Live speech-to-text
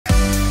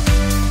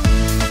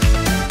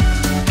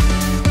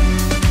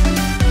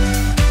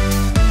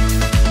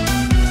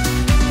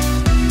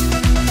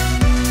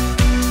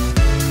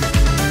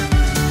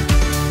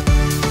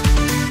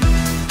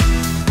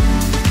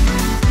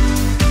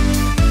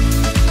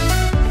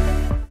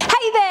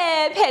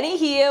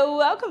Hey,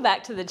 welcome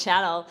back to the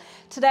channel.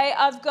 Today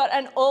I've got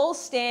an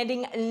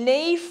all-standing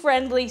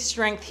knee-friendly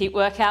strength HIIT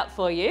workout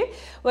for you.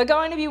 We're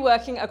going to be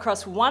working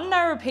across one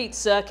no-repeat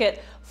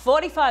circuit,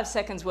 45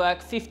 seconds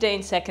work,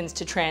 15 seconds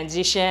to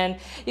transition.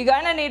 You're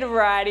going to need a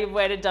variety of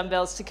weighted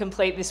dumbbells to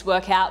complete this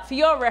workout. For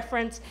your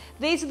reference,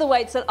 these are the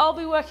weights that I'll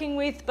be working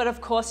with, but of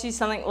course use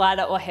something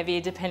lighter or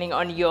heavier depending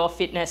on your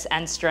fitness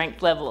and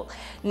strength level.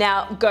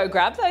 Now go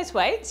grab those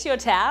weights, your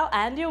towel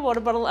and your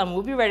water bottle, and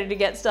we'll be ready to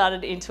get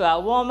started into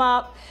our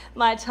warm-up.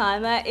 My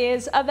timer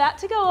is about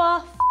to go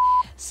off,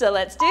 so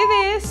let's do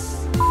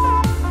this.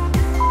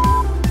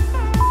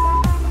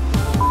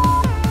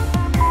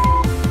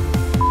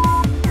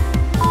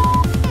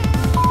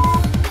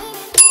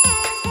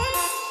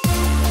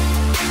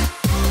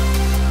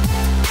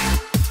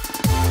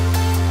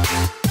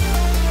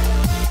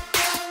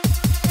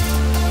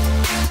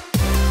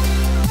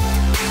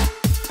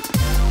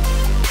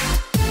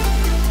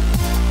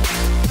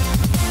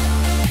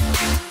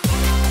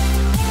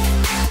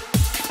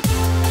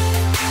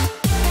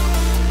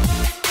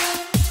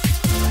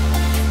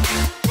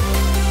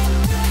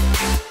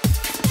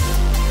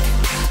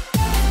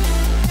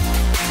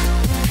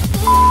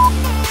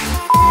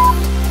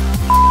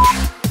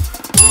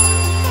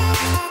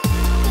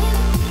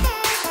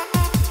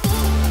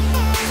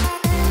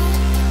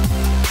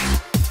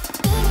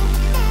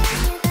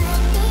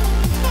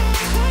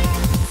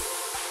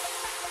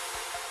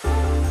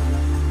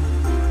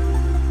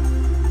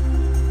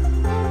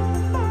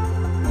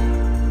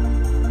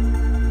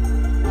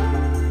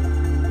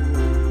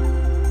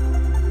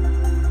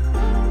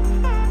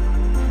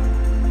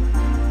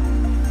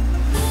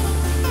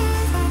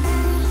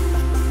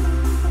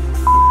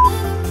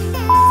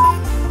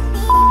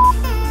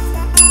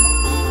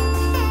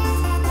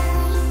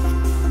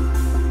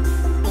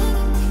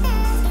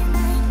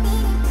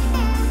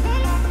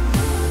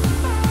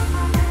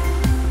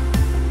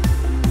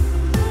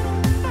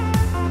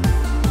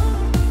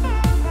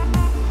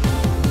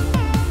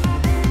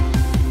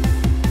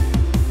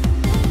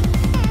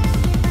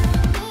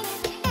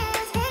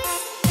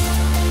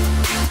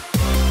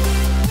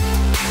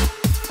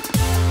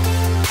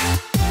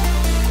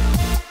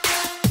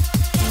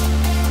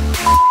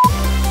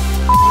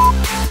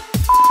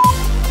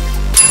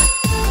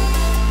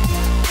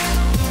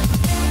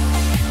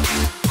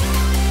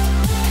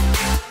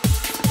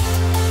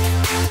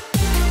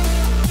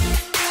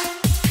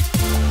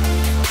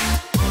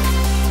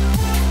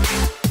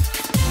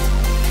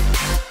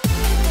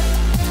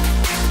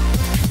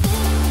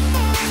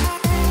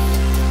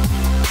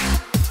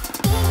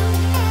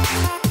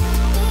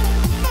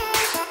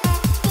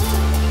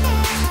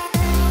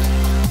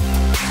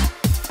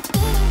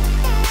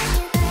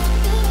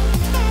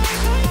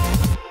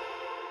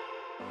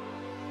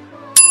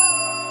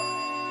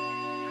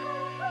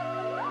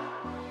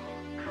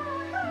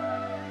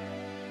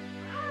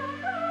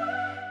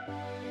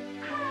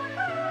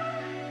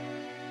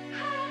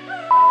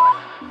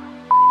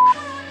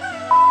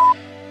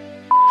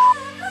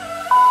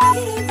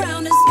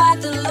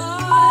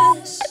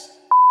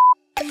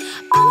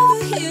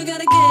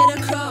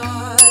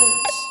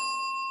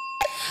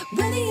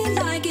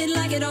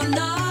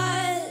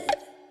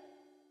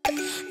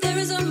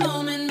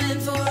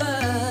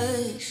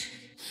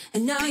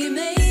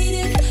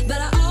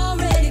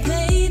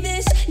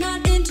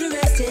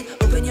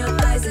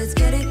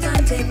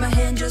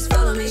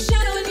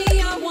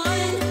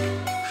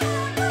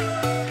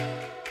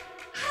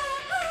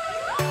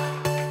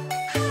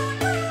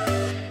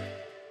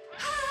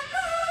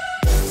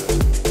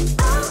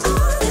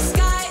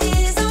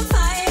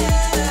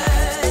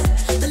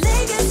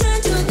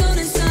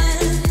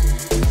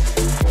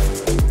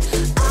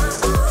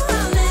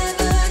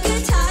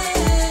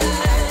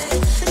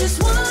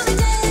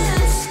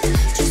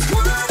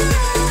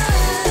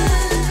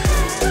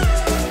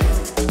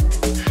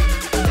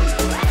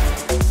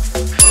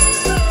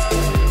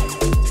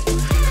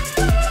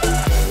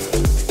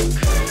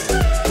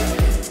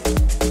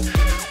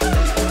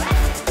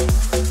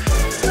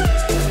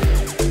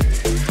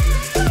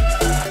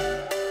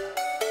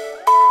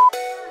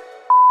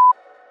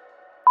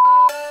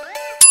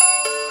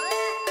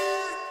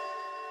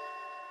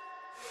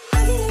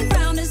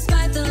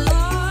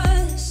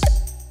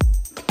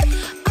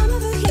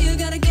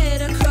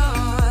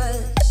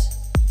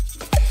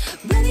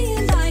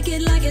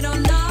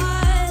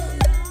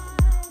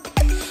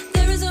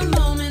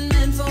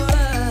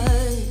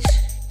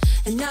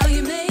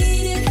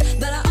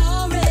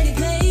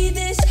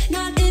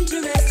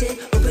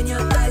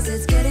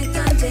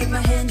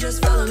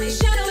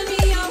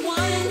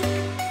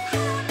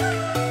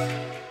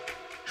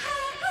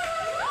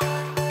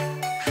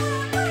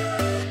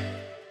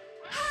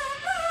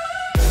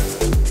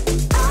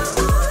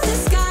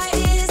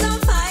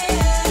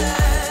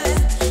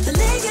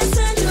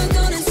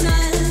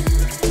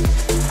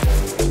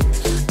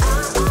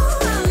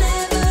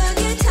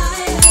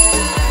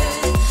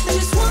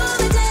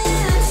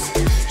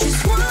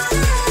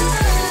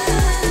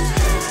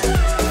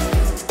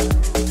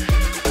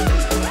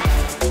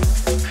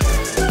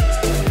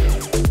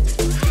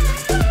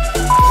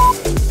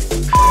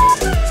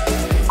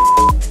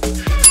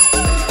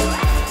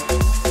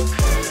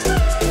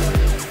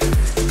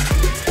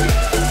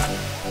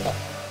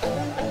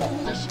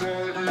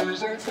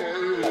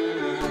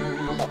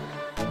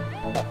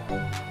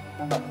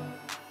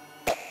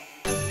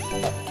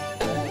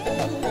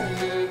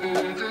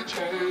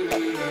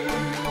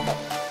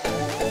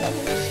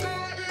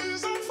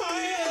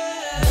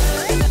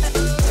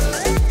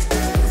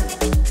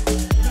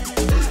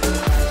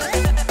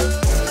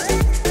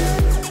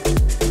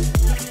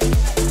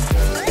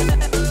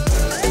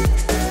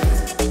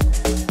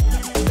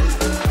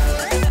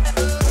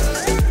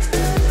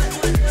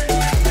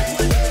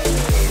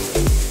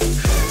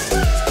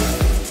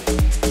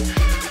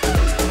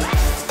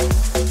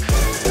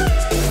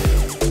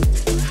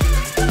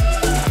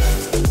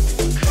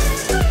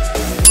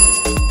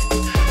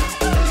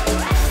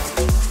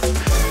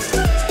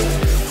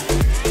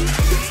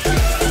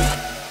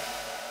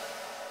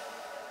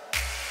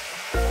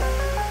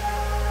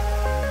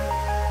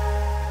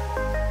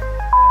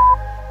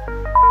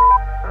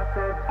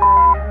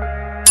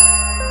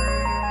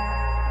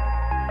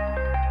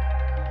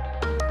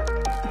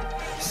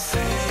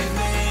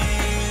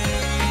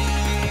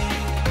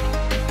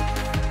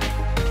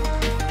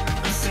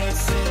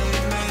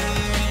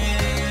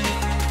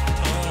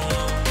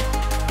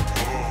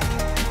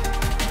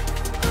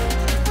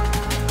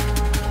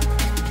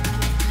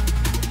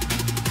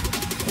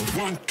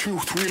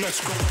 3,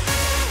 let's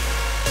go.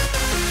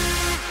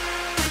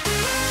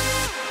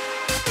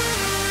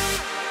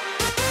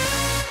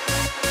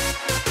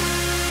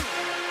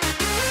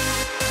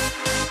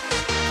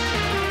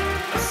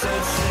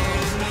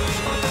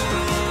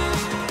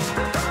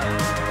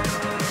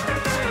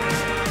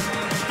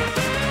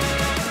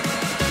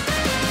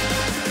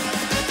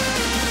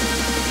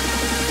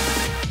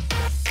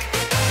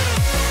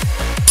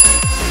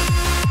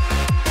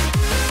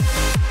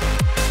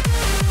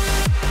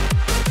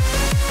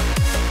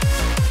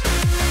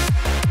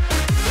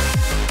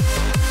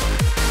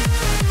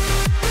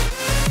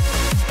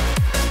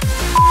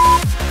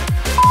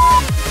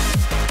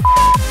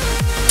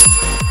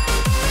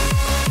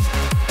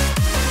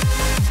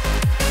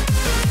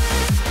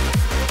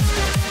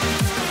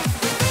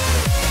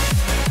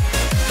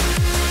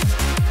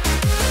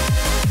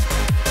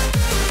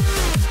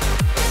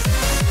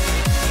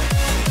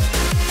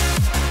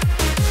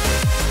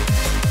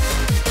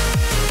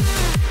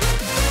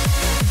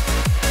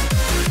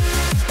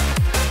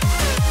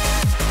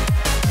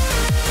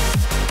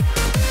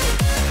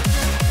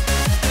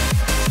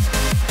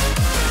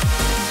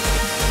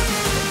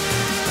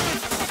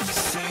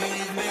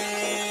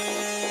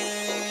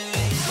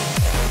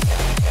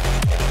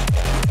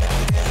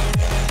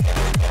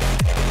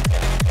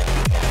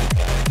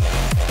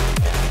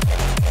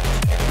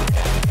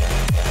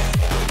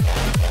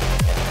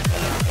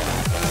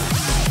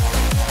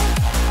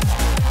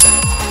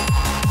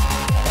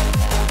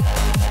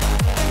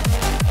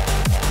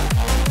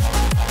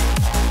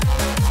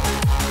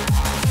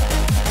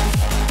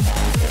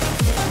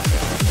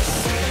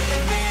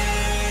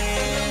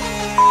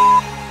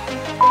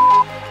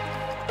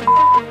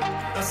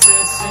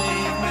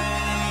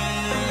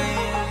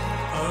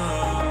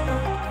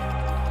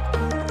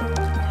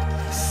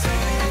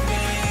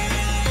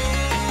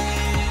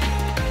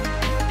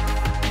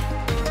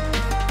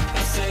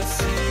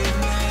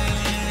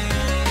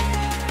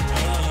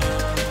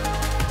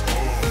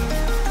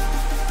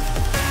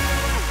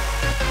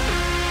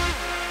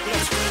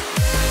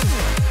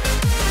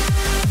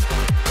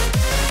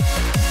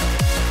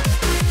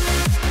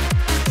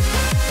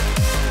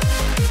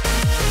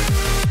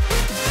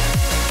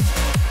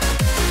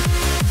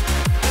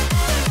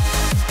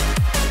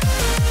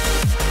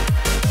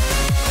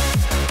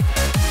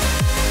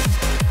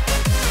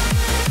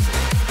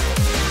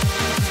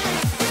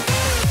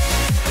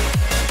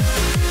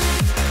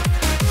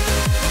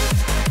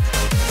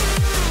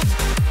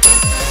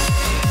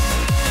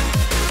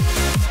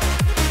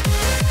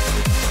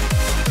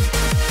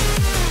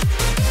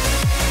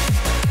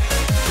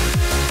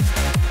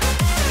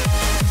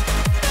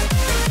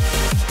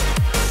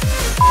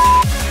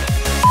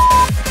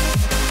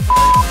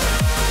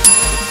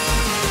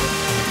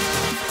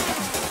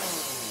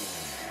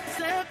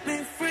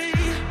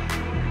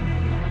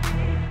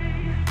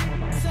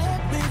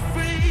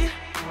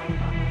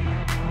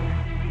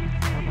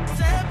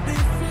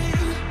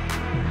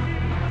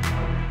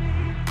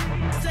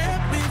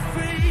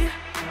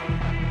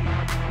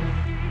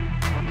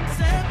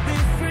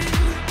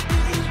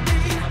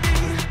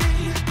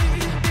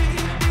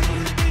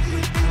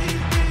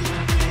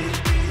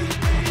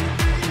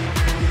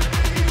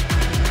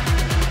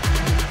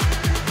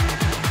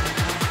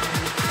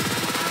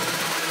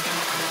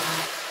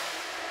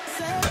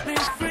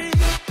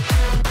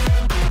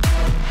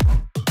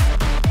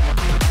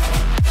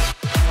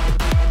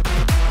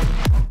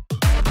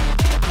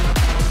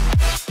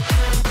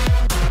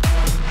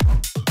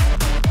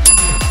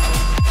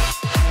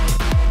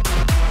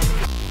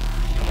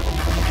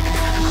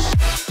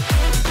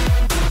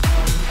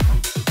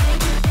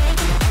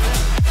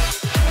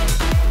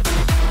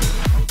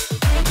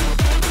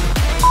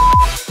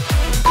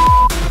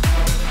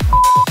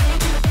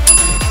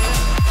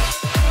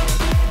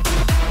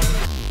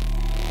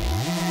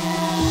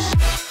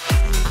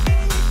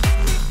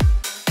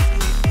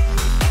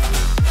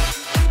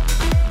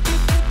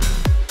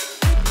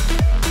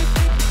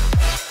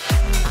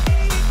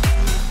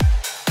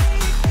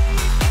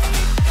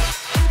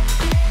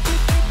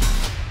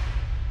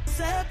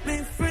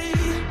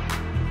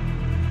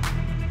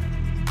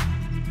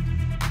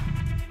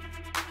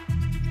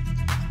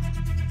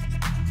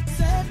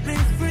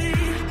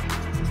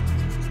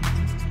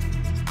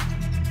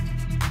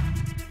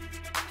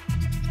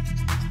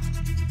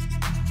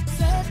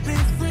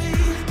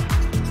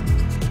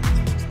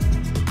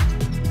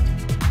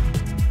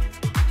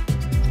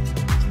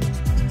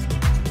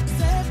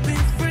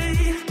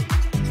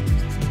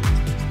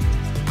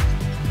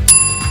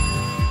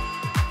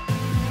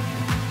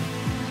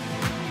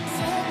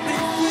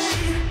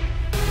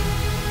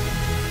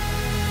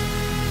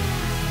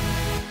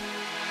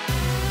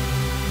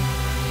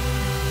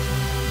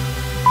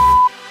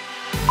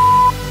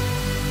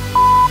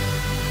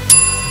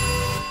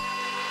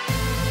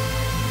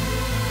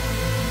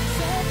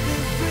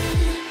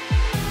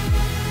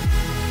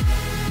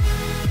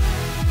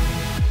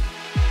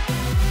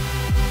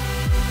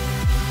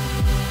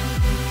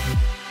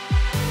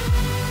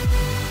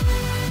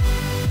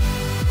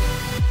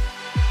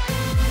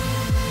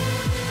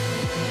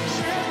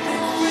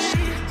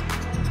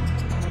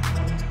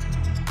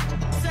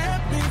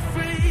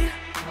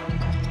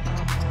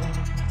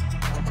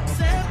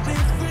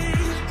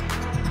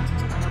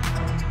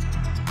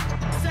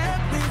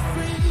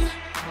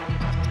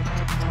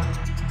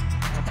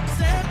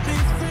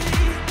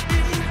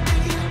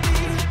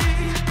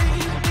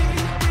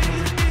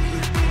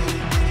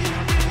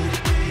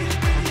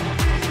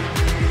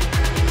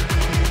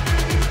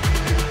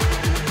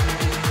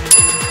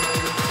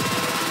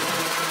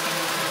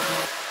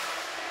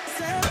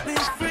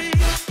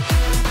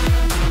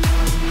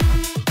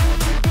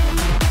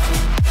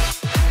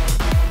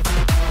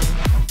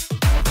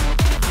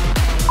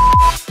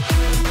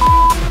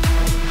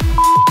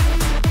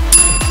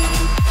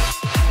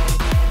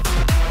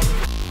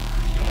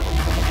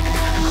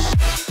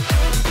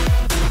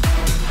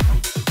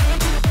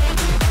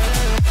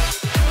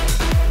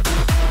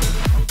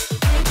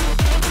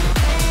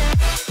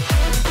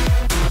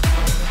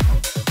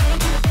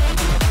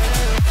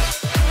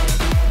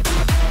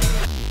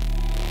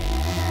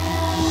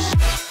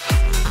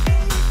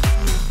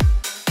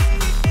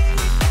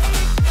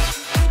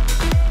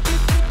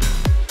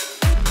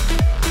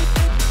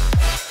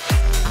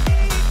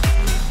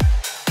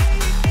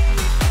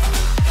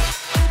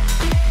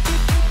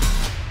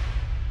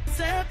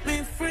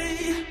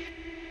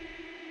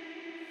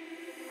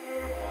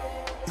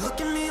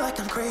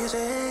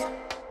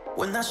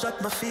 shut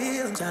my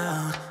feelings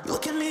down. You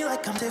look at me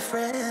like I'm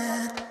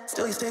different.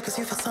 Still you stay cause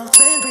you feel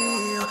something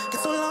real. Get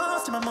so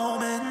lost in my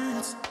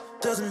moments.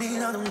 Doesn't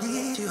mean I don't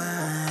need you. I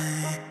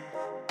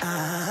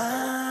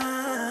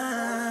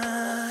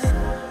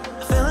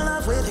fell in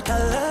love with your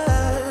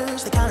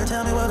colors. They kinda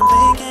tell me what I'm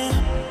thinking.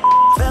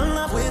 Fell in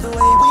love with the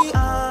way we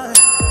are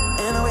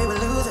and the way we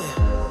lose it.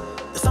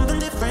 There's something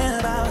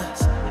different about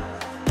us,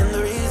 and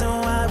the reason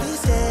why we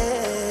stay.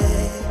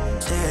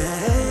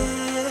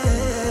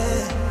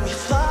 We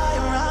fly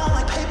around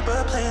like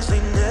paper planes.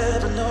 They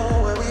never know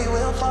where we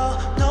will fall.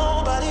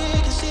 Nobody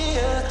can see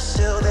us,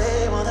 still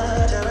they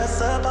wanna tear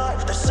us apart.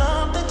 There's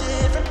something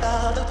different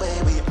about the way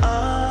we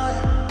are.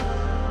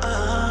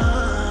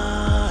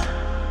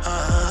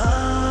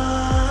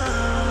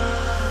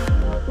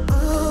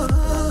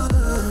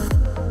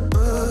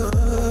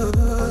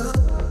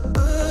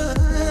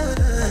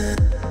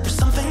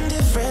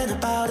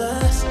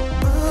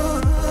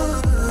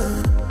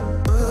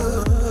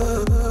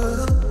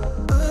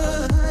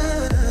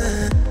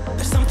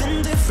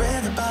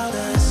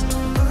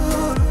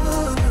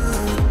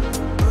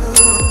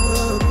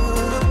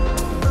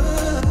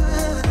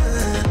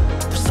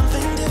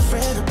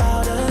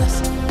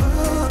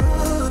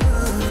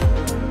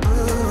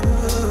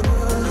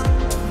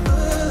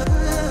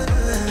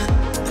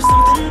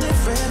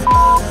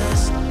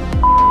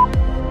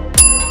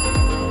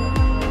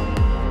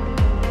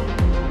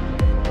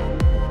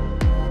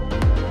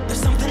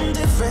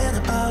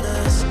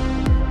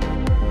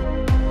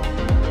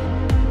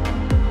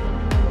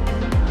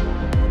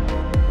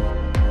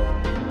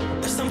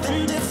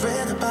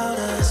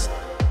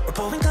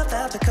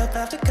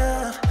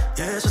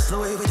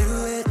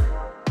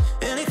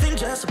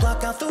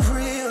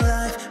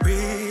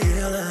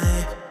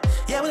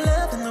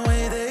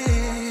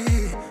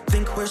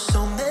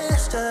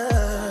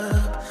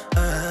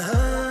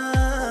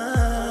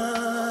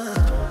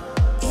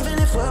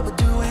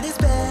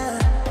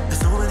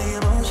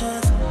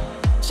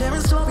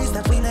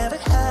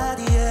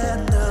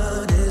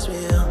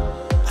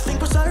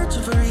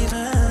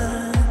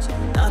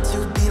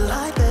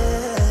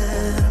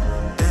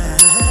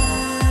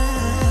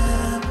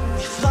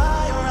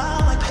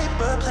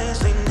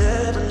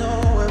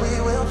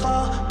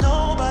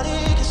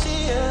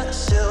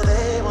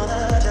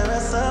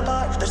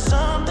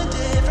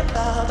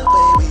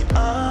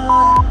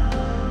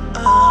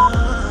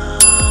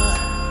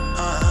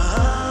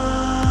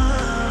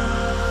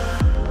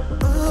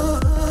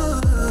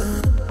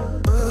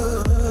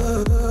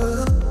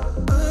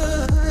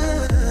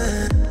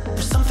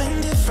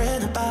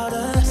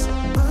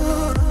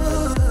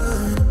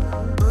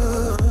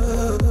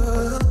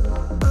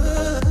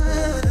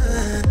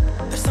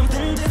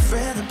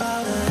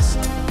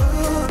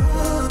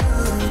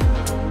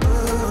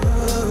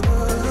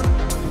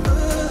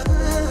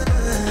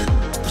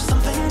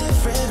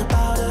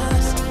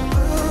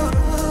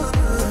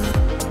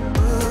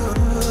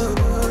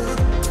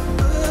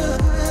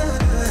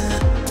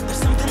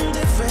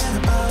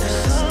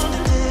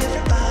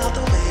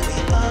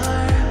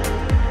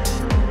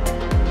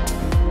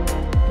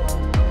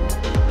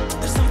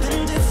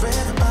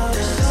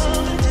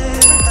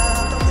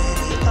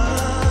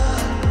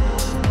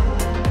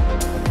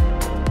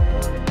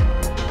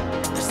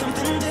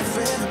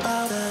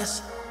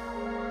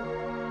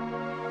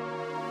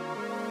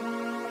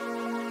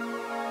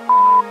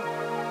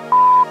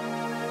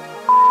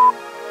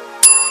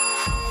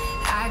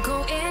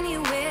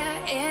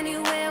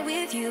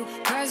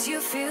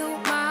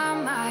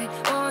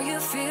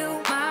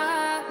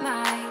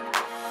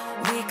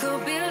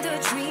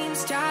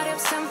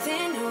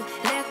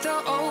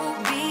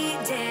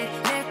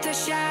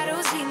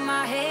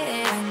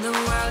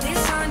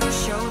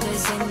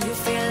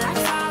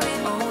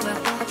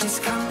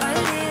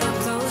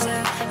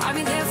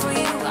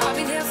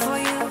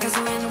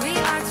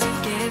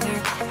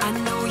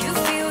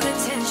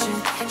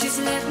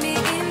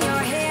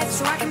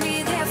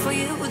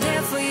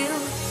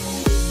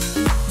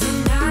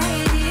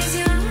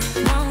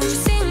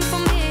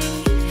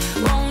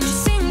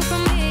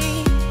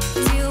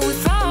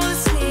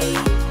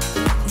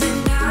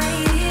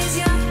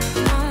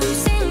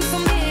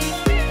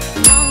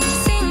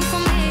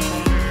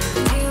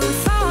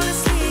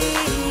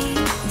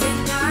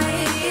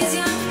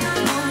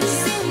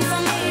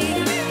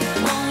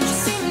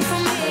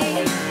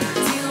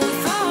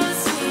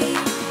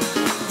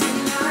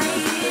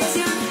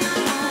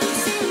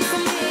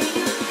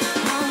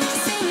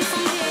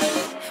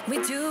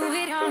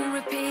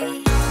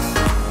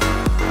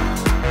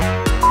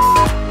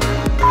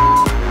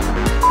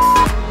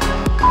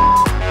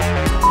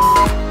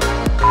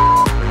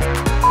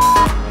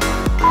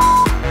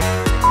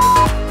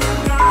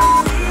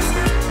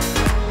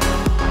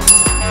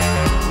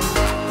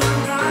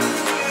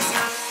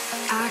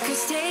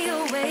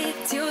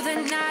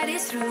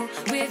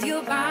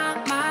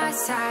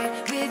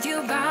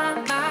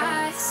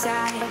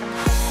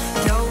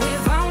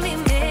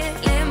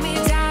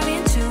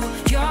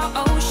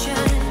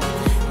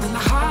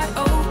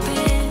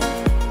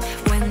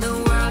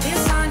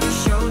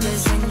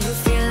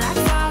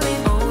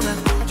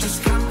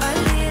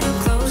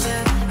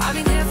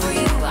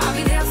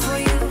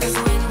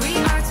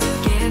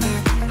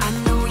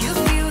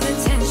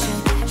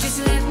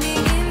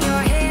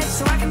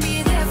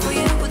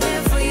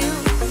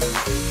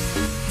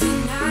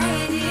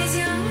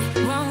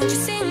 Won't you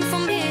sing for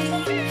me?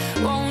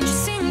 Won't you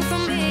sing for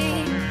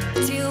me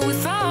till we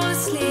fall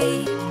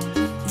asleep?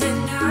 The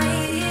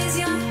night is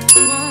young.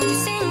 Won't you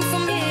sing for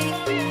me?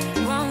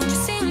 Won't you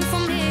sing for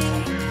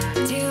me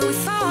till we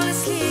fall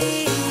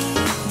asleep?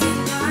 The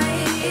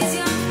night is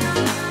young.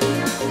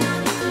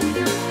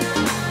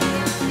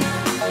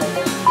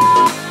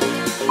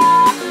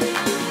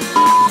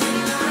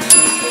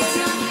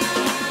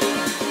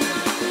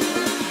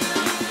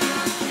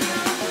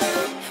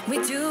 We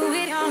do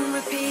it on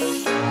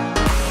repeat.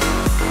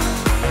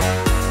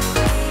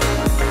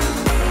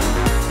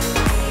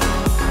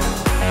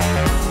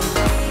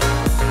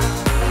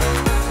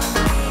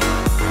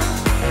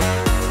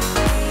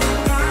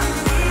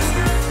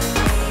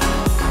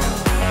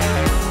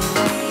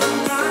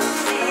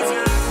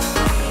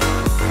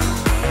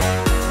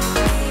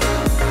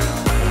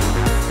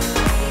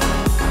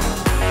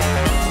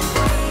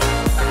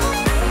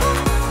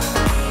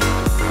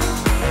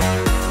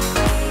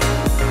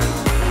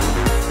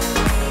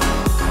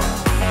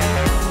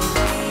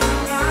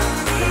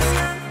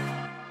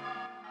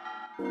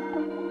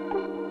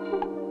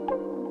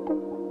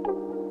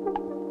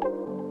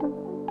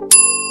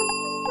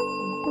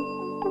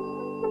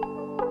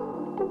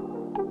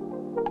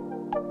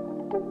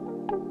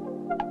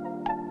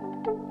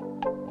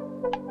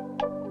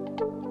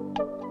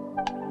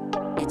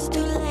 It's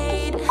too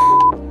late,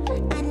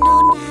 I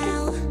know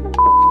now.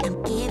 I'm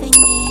giving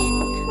in,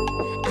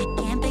 I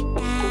can't back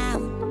down.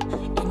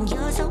 And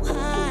you're so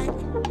hot,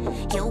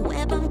 your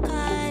web I'm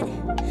caught.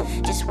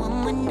 Just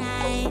one more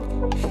night,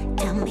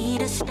 tell me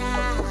to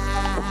stop.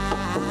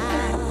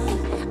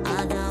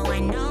 Although I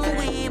know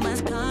we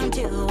must come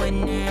to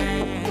an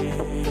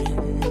end.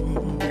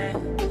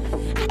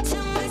 I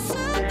tell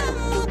myself I'm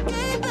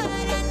okay,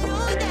 but I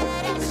know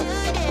that I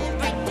shouldn't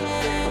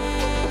pretend.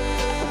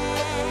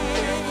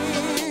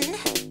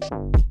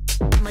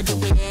 I'ma do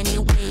it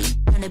anyway,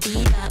 gonna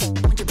beat up,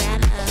 want your bad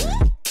love.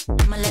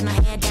 I'ma let my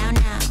hair down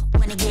now,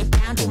 wanna get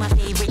down to my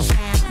favorite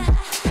sound.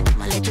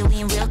 I'ma let you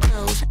in real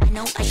close, I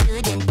know I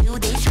shouldn't do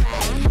this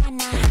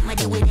right. I'ma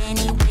do it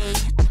anyway,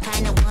 I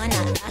kinda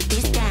wanna lock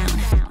this down.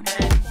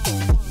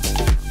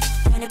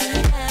 Gonna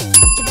beat up,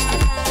 want your bad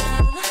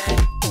love.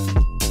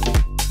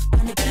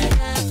 Gonna beat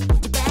up,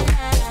 want your bad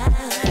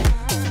love.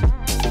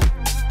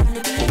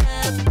 Gonna beat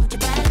up, want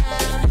your bad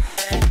love.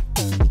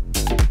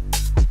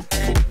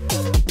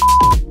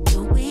 The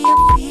way I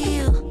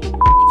feel,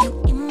 you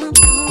in my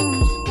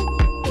bones,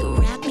 you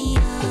wrap me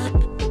up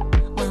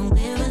when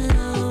we're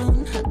alone.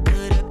 How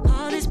could I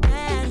call this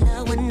bad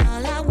love when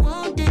all I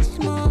want is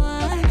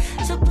more?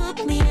 So put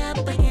me up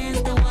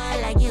against the wall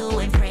like you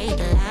ain't afraid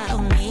to allow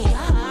me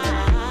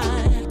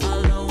hard.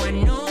 Although I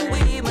know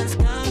we must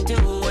come to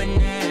an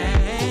end.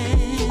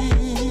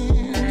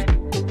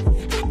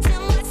 I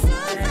tell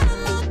myself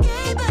I'm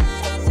okay, but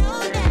I know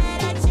that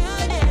I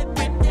shouldn't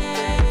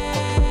pretend.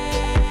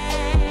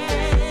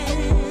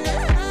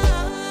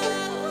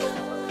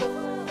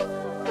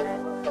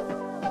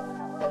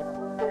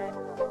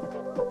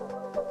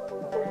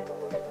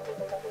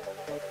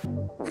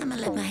 I'ma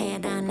let my hair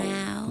down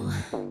now.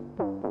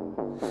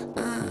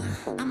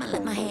 I'ma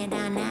let my hair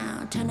down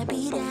now. Turn the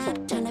beat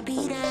up, turn the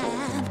beat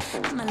up.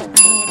 I'ma let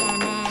my hair down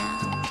now.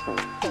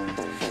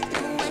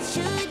 No, I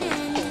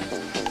shouldn't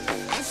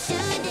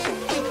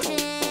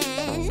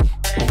pretend.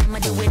 I'ma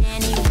do it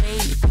anyway,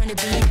 turn the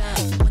beat up,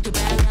 want your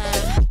bad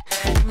love.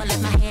 I'ma let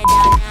my hair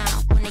down now,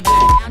 wanna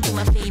get down to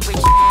my favorite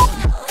sound.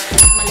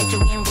 I'ma let you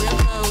in real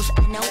close, I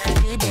know I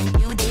shouldn't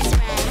do this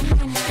right.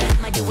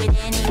 I'ma do it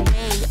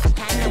anyway, I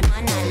kinda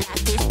wanna lock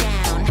this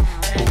down.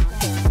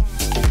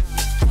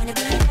 Turn the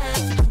beat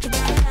up, want your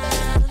bad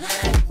love.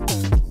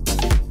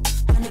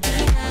 Turn the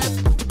beat up,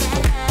 want your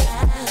bad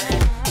love.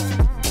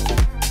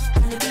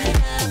 Turn the beat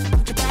up,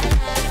 want your bad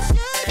love.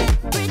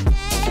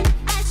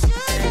 I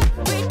shouldn't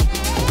pretend.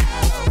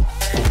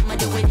 I'ma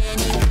do it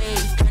anyway,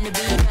 turn the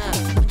beat up,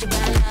 want your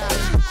bad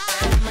love.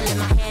 I'ma let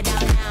my hair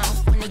down now,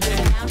 wanna get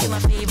down to my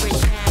favorite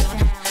sound.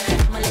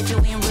 I'ma let you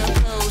in real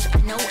close, I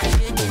know I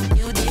shouldn't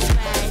do this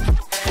right.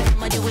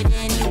 I'ma do it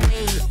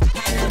anyway,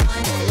 kinda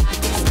wanna lock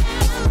this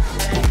down.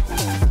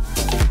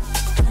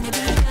 Turn the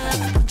beat up,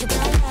 want your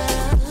bad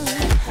love.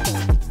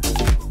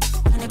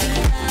 Turn the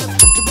beat up,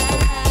 want your bad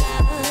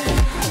love.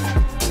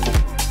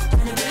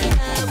 Turn the beat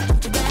up,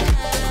 want your bad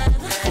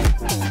love.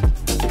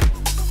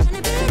 Turn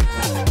the beat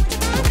up, want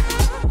your bad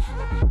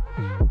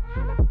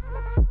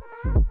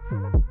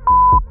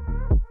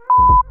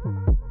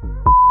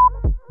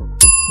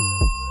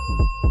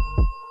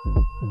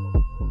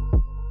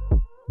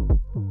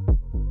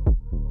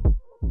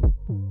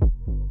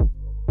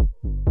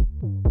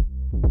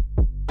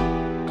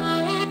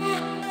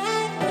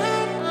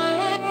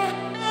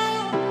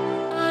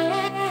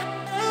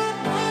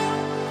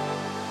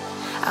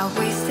I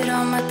wasted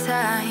all my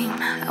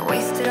time, I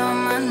wasted all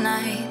my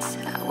nights,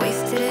 I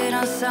wasted it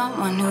on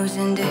someone who's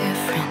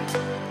indifferent.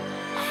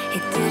 He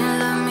didn't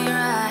love me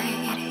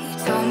right, he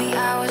told me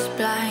I was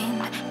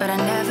blind, but I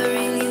never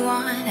really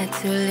wanted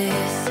to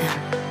listen.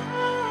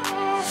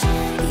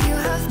 You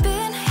have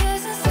been here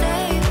since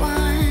day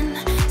one,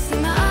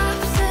 seen my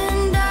ups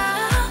and downs.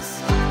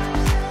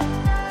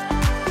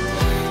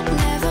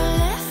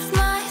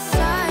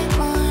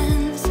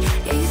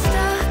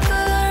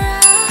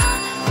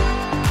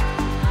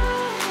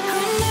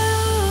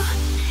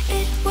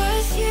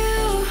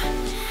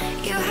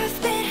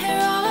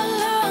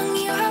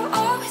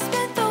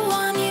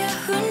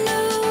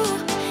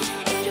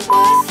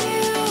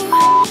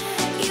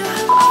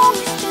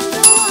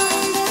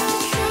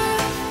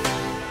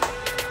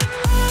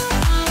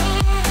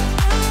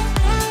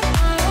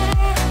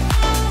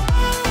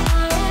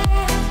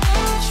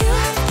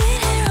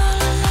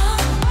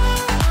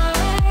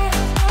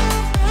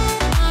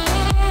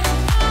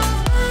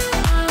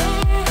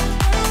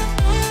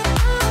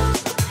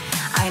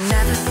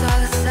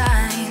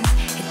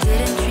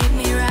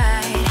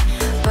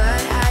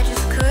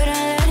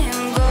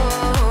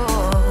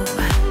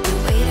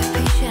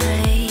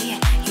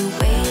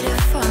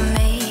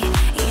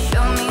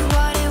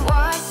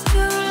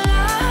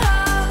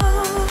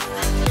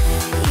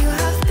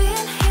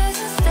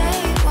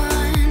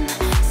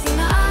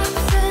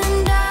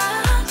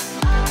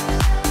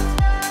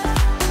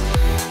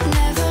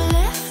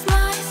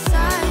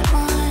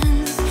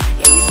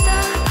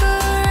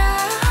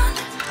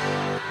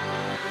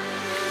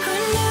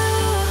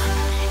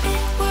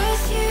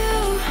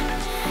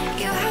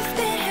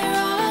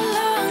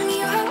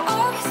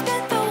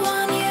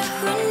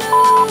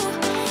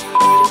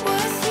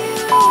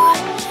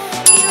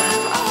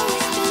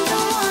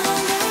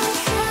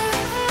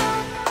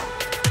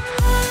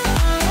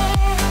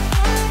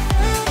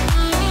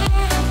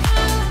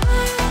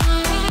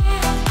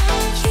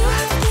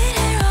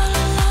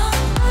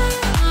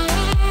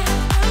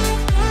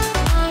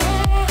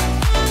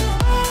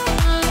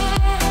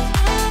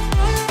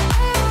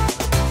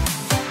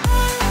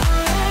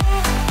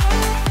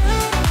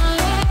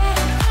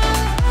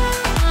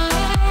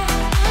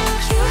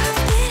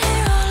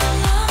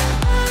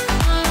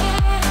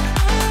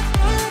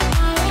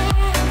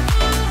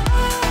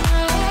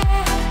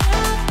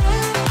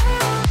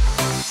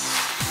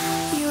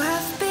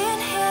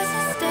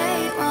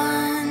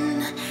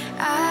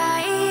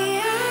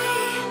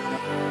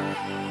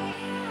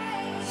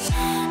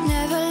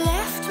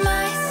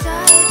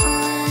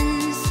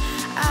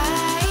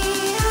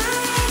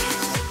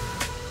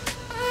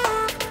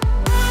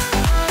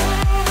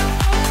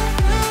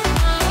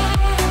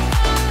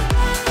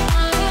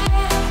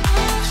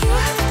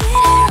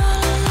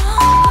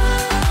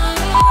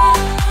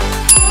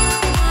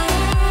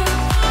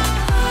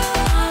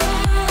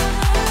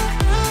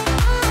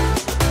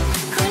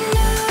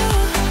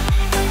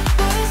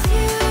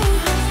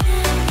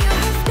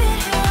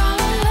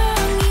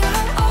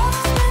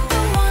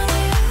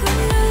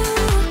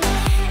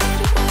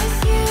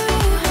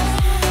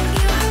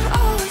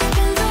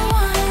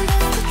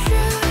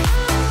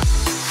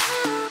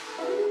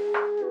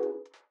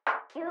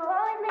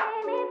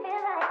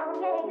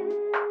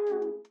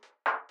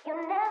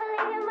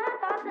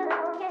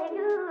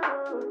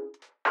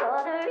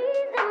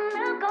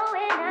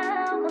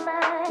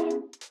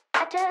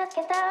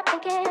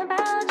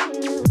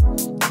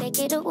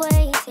 take it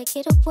away,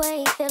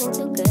 feeling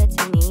too good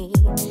to me.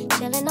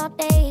 Chilling all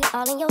day,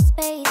 all in your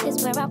space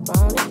is where I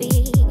wanna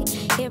be.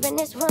 Here in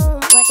this room,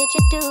 what did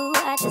you do?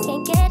 I just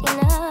can't get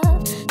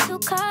enough. Too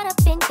caught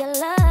up in your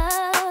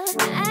love.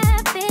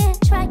 I've been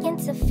trying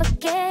to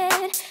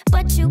forget,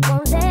 but you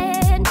won't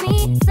let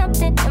me.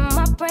 Something in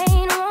my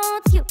brain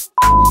wants you.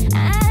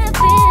 I've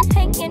been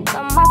hanging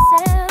by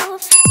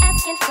myself,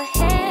 asking for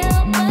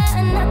help,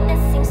 but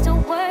nothing seems to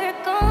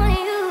work on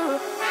you.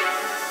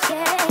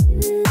 Yeah,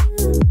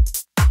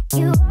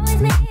 you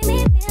always make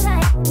me feel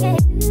like, yeah,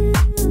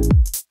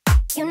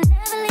 you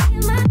never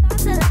leave my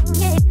thoughts alone,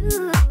 yeah,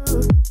 you're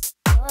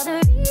the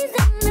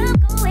reason I'm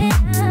going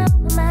out of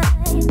my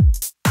mind.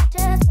 I just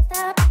can't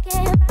stop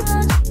thinking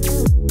about you.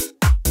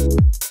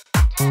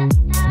 Just can't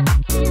stop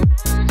thinking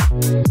about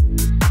you.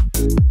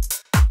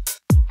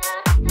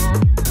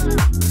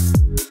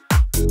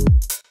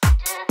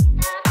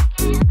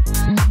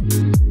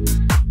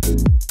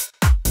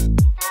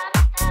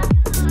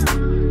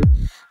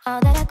 All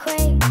that I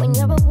crave when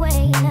you're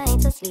away,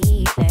 nights are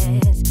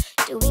sleepless.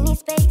 Do we need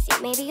space? Yeah,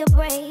 maybe a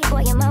break.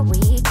 Boy, you're my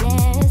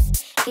weakness.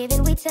 Give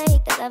and we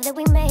take, the love that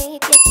we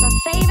make, it's my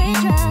favorite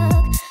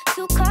drug.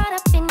 Too caught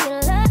up in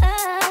your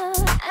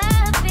love.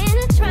 I've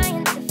been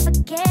trying to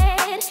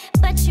forget,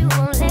 but you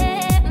won't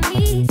let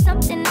me.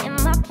 Something in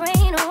my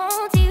brain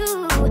wants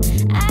you.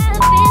 I've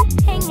been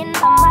hanging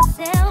by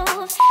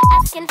myself,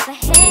 asking for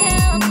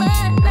help,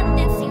 but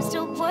nothing seems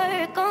to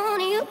work on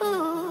you.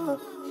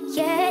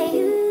 Yeah,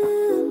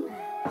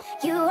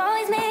 you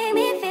always make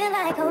me feel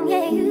like home,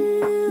 yeah,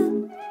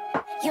 you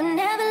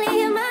never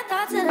leave my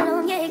thoughts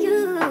alone, yeah,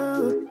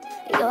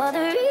 you're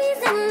the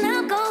reason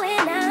I'm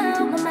going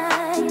out my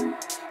mind.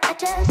 I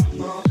just,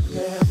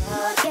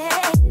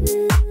 yeah,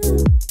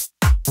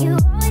 you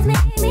always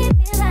make me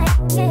feel like,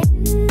 yeah,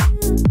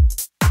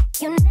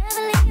 you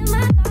never leave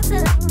my thoughts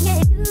alone,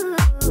 yeah, you're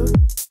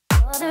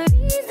the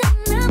reason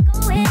I'm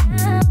going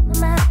out my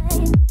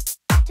mind.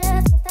 I just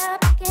can't stop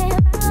thinking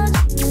about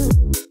you.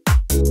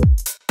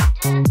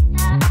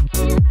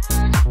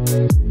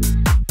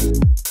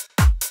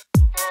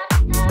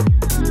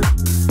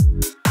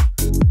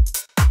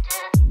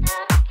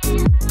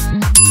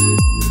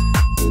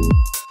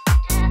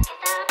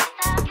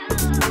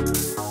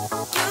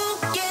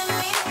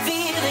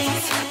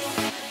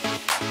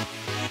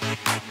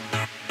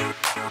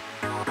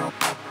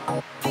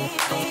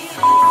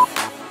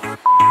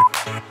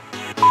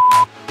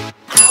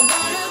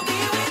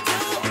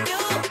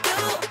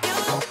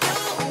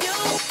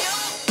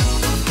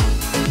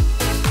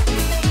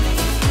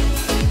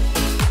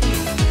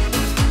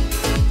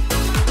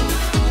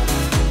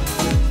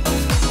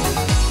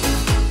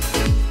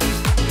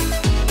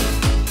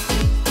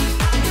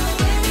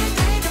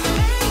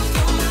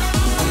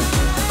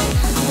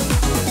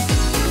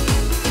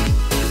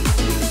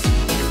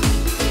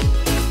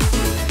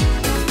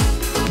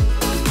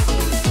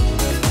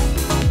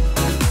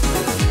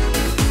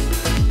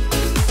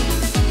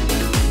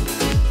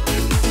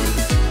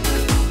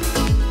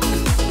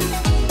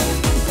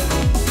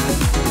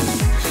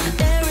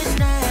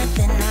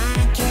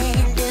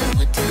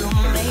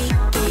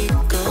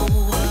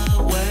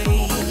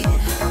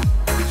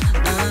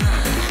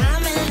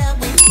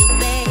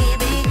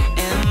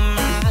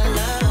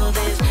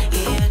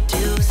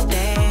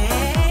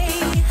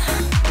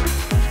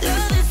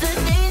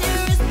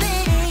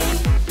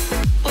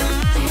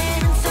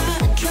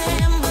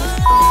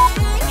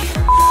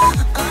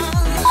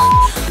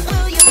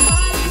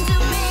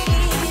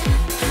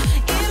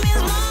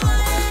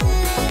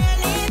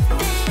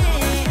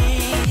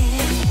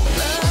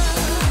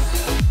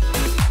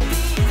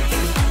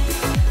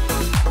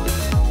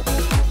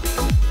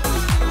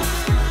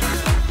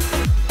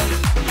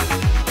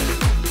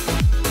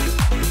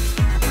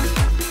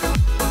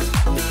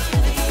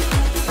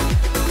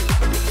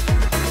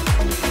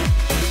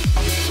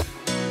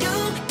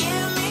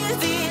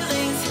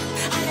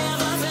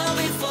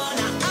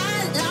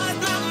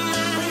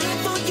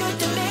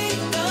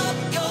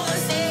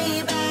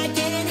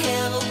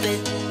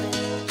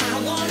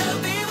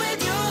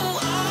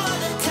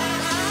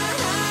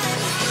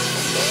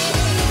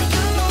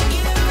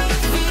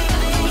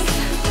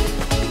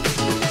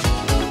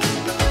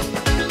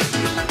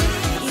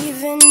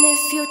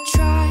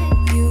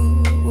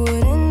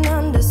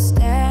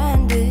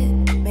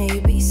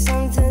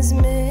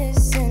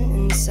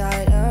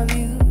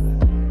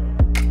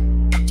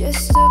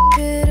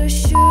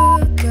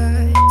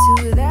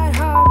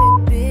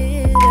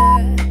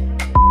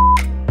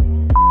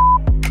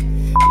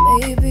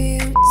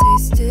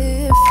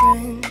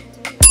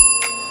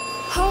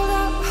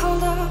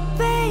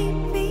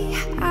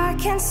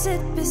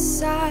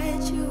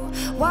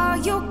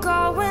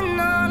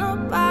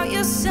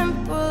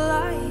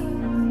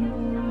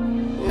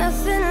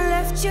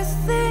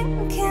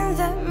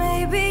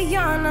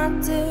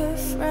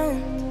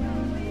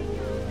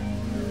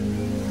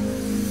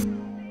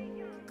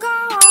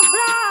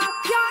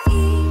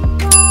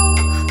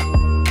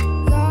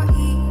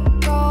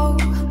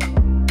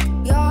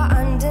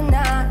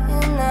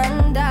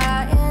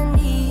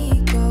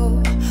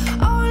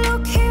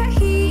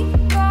 He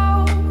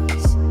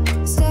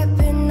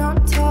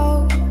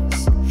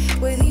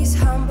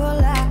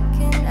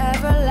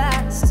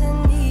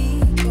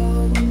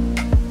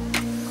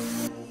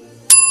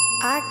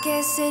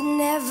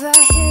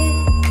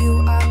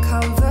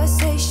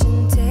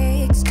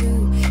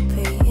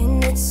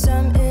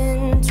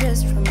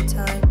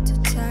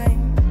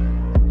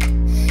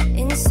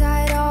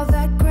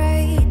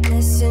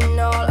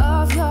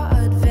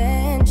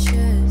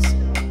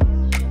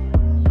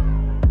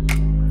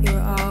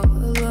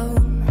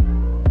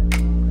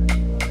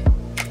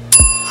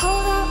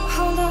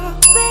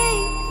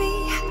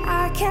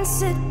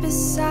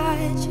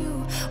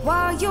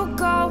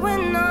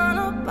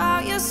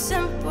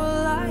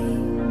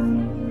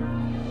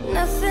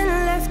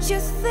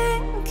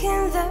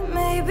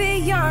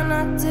Baby, you're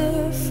not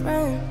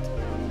different.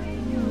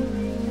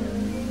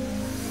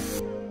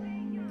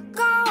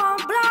 Go on,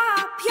 blow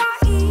up your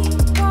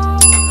ego.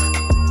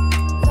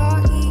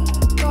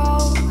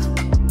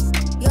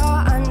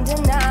 You're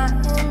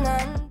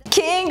undeniable.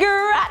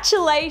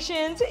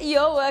 Congratulations,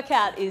 your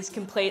workout is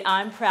complete.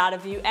 I'm proud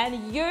of you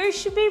and you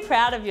should be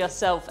proud of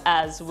yourself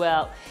as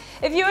well.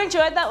 If you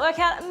enjoyed that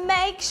workout,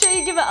 make sure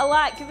you give it a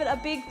like, give it a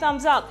big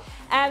thumbs up,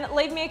 and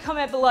leave me a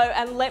comment below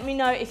and let me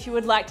know if you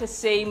would like to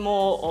see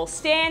more all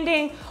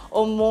standing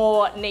or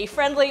more knee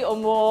friendly or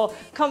more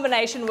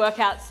combination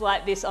workouts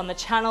like this on the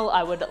channel.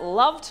 I would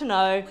love to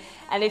know.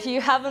 And if you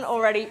haven't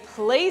already,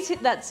 please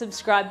hit that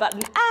subscribe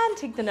button and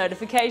tick the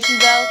notification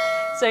bell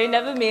so you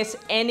never miss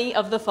any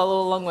of the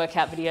follow along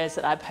workout videos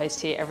that I post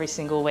here every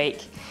single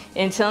week.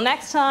 Until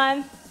next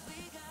time,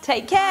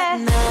 take care.